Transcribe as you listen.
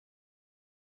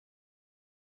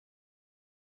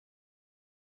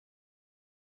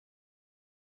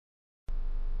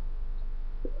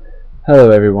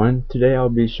Hello everyone, today I'll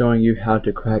be showing you how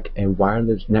to crack a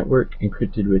wireless network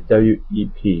encrypted with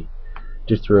WEP.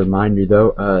 Just to remind you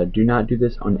though, do not do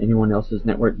this on anyone else's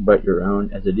network but your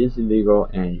own, as it is illegal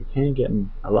and you can get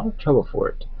in a lot of trouble for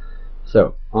it.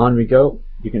 So on we go.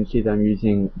 You can see that I'm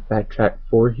using Backtrack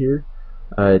 4 here.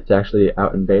 It's actually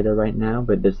out in beta right now,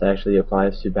 but this actually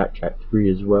applies to Backtrack 3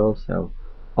 as well, so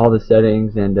all the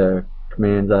settings and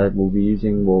commands I will be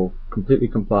using will completely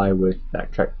comply with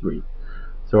Backtrack 3.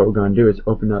 So what we're going to do is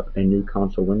open up a new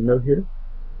console window here,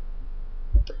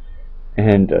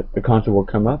 and the console will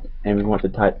come up, and we want to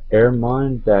type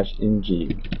airmon-ng.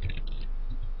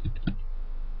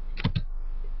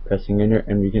 Pressing enter,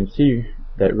 and we can see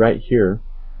that right here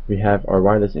we have our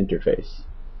wireless interface.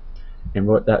 And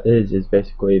what that is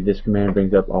basically this command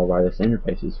brings up all wireless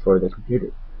interfaces for the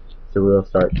computer. So we'll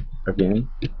start again,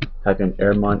 type in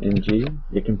airmon-ng.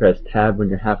 You can press tab when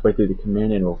you're halfway through the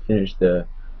command and it will finish the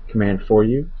command for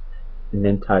you, and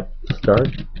then type start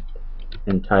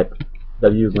and type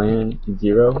WLAN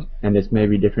 0, and this may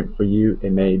be different for you.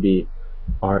 It may be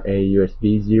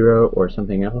RAUSB 0 or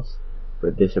something else,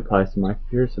 but this applies to my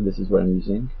computer, so this is what I'm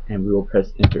using, and we will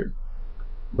press enter.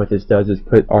 What this does is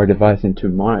put our device into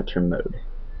monitor mode,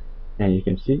 and you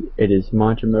can see it is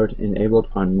monitor mode enabled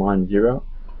on Mon 0,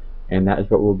 and that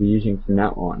is what we'll be using from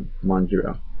now on, Mon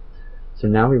 0. So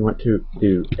now we want to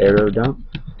do arrow dump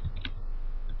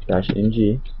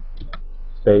 -ng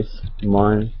space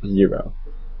Mon 0,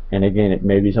 and again it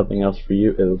may be something else for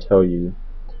you. It'll tell you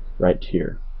right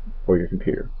here for your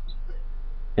computer.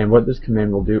 And what this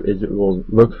command will do is it will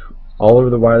look all over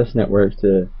the wireless network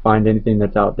to find anything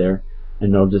that's out there,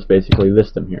 and it'll just basically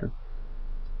list them here.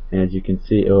 And as you can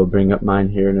see, it will bring up mine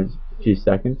here in a few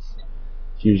seconds.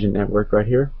 Fusion network right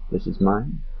here, this is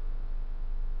mine,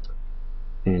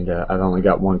 and I've only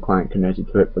got one client connected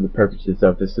to it for the purposes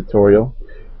of this tutorial.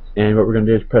 And what we're going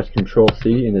to do is press Control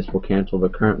C, and this will cancel the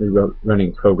currently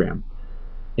running program.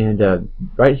 And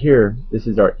right here, this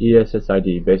is our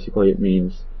ESSID. Basically it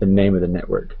means the name of the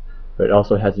network, but it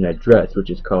also has an address which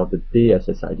is called the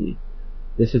BSSID.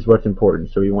 This is what's important,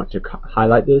 so we want to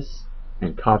highlight this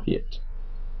and copy it.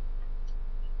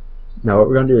 Now what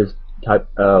we're going to do is type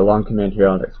a long command here.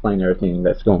 I'll explain everything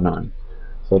that's going on.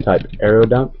 So we'll type arrow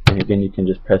dump, and again you can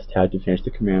just press tab to finish the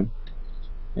command,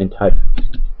 and type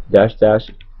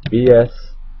 --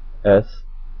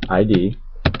 BSSID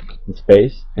in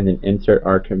space, and then insert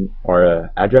our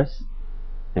address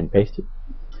and paste it.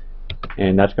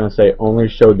 And that's going to say only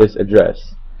show this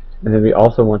address. And then we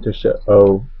also want to show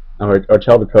or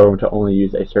tell the program to only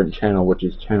use a certain channel, which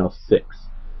is channel 6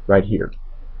 right here.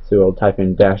 So we'll type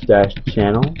in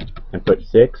 --channel and put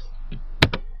 6,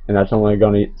 and that's only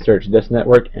going to search this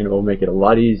network, and it will make it a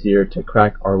lot easier to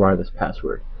crack our wireless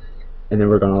password. And then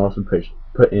we're going to also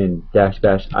put in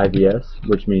 --IVS,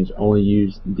 which means only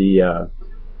use the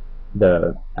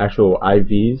actual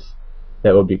IVs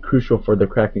that will be crucial for the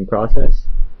cracking process.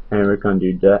 And we're going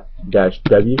to do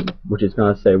 -W, which is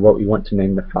going to say what we want to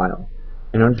name the file.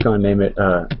 And I'm just going to name it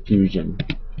Fusion.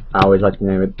 I always like to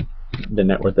name it the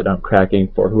network that I'm cracking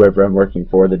for whoever I'm working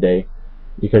for the day,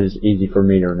 because it's easy for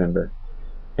me to remember.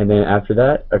 And then after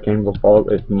that, again, we'll follow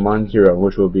with Mon 0,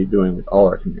 which we'll be doing with all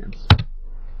our commands.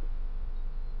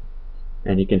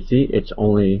 And you can see it's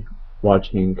only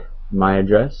watching my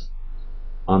address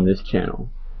on this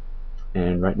channel.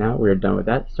 And right now we're done with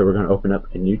that, so we're going to open up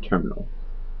a new terminal.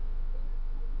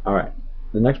 Alright,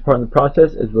 the next part in the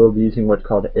process is we'll be using what's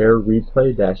called air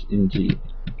replay-ng.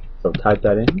 So type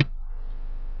that in.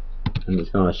 I'm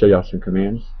just going to show y'all some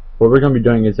commands. What we're going to be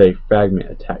doing is a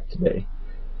fragment attack today.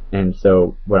 And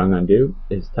so what I'm going to do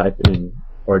is type in,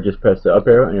 or just press the up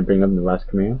arrow and bring up the last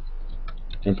command,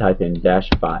 and type in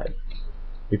 -5.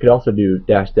 You could also do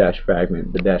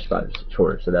 --fragment, but -5 is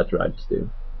shorter, so that's what I just do.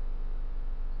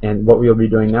 And what we'll be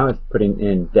doing now is putting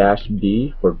in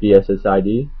 -B for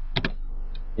BSSID,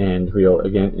 and we'll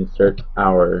again insert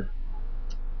our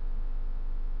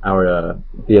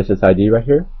BSSID right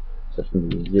here. So it's going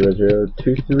to be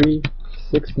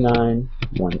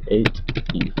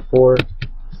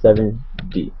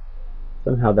 00236918E47D.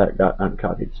 Somehow that got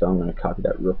uncopied, so I'm going to copy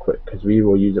that real quick, because we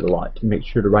will use it a lot. To make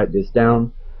sure to write this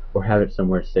down or have it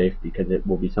somewhere safe, because it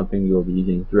will be something you will be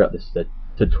using throughout this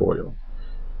tutorial.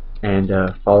 And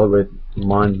follow with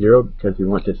Mon 0, because we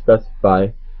want to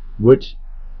specify which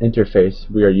interface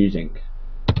we are using.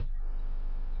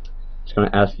 It's going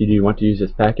to ask you, do you want to use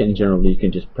this packet? And generally you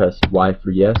can just press Y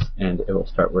for yes, and it will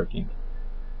start working.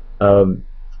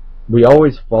 We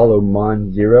always follow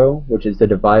Mon 0, which is the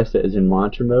device that is in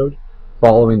monitor mode,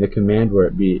 following the command, where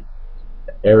it be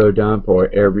arrow dump or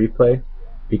air replay,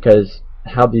 because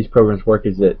how these programs work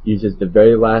is it uses the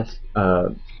very last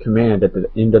command at the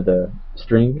end of the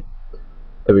string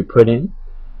that we put in,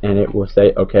 and it will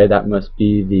say, okay, that must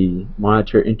be the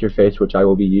monitor interface which I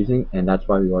will be using, and that's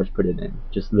why we always put it in.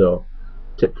 Just a little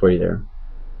tip for you there.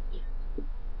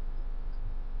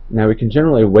 Now we can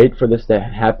generally wait for this to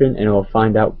happen, and it will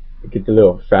find out, get the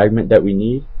little fragment that we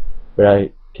need, but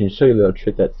I can show you a little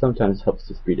trick that sometimes helps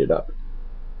to speed it up.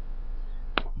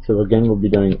 So again, we'll be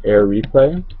doing error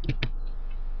replay,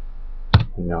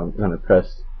 and now I'm going to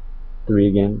press 3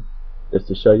 again just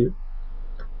to show you.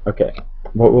 Okay,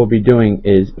 what we'll be doing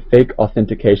is fake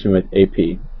authentication with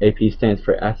AP. AP stands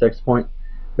for access point.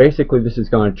 Basically, this is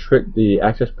going to trick the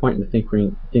access point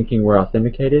into thinking we're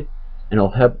authenticated, and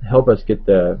it'll help us get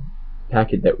the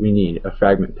packet that we need, a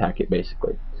fragment packet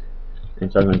basically.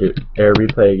 And so I'm going to do error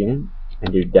replay again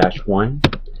and do -1,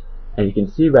 and you can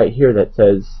see right here that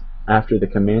says after the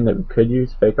command that we could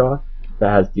use, fake auth, that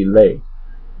has delay,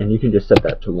 and you can just set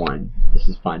that to 1. This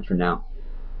is fine for now.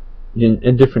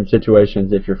 In different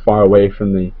situations, if you're far away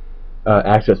from the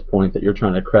access point that you're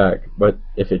trying to crack, but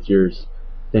if it's yours,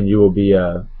 then you will be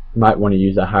might want to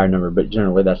use a higher number, but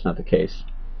generally that's not the case.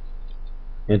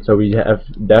 And so we have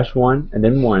 -1 and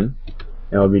then 1,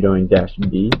 and we'll be doing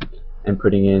 -B and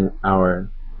putting in our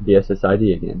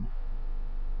BSSID again.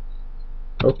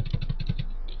 Oh.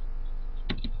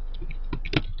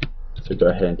 So go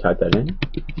ahead and type that in.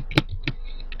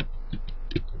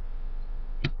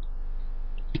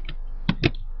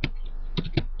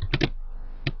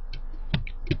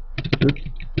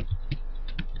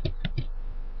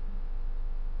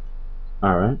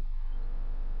 Alright.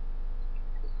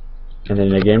 And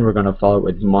then again we're going to follow it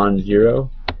with mon0,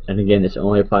 and again this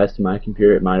only applies to my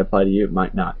computer. It might apply to you, it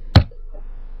might not.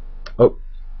 Oh,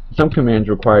 some commands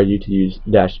require you to use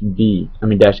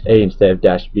 -A instead of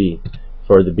 -B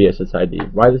for the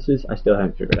BSSID. Why this is, I still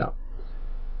haven't figured out.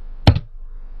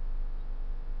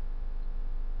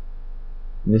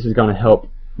 And this is going to help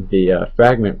the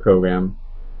fragment program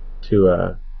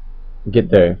to get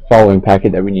the following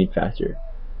packet that we need faster.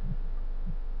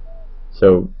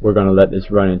 So we're going to let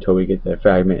this run until we get the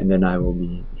fragment, and then I will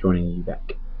be joining you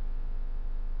back.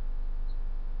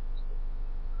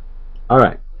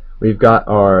 Alright, we've got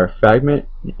our fragment.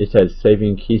 It says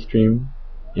saving keystream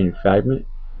in fragment.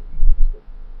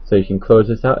 So you can close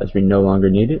this out as we no longer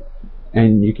need it.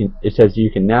 And it says you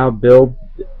can now build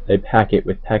a packet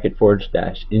with packet forge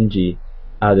 -ng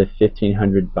out of the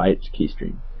 1500 bytes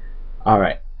keystream.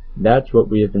 Alright, that's what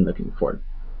we have been looking for.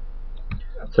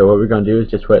 So what we're going to do is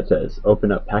just what it says.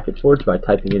 Open up packet forge by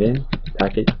typing it in,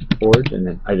 packet forge, and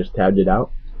then I just tabbed it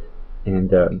out.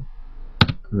 And I'm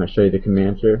going to show you the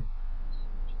commands here.